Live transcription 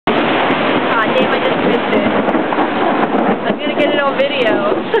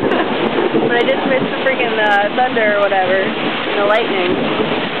video. But I just missed the freaking thunder or whatever, and the lightning.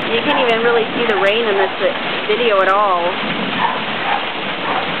 You can't even really see the rain in this video at all.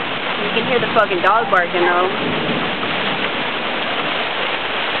 You can hear the fucking dog barking though.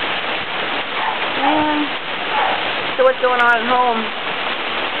 So what's going on at home?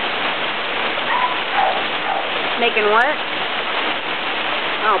 Making what?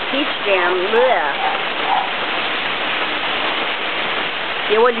 Oh, peach jam. Blech.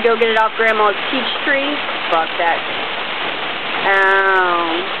 You would go get it off Grandma's peach tree? Fuck that.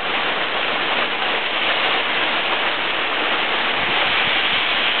 Ow.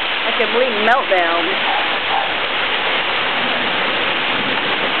 I can believe meltdown.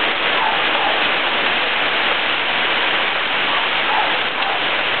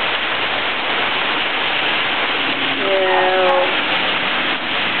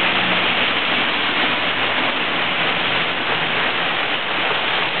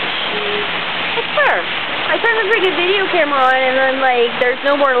 I turned the freaking video camera on and then, like, there's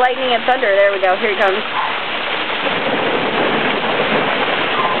no more lightning and thunder. There we go. Here it comes.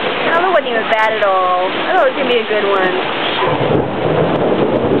 Oh, that wasn't even bad at all. I thought it was going to be a good one.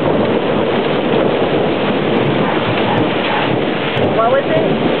 What was it?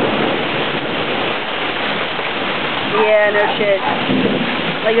 Yeah, no shit.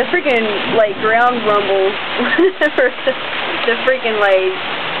 Like, the freaking, like, ground rumbles. The freaking, like...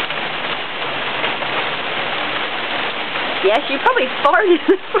 Yeah, she probably farted.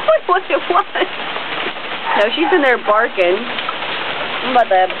 That's probably what it was. No, she's in there barking. I'm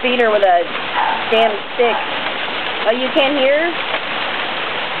about to beat her with a damn stick. Oh, you can't hear?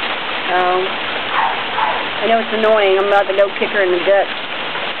 Oh. I know it's annoying. I'm about to go kick her in the gut.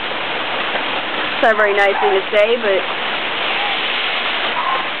 It's not a very nice thing to say, but...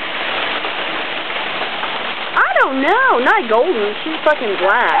 I don't know. Not golden. She's fucking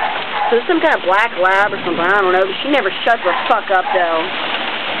black. So it's some kind of black lab or something, I don't know, but she never shuts the fuck up, though.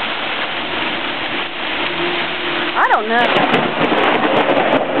 I don't know.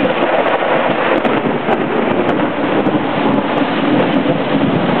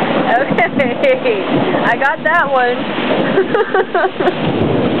 Okay, I got that one.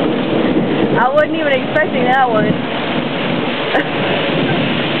 I wasn't even expecting that one.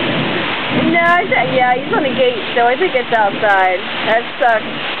 No, yeah, he's on the gate, so I think it's outside. That sucks.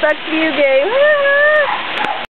 Sucks for you, game.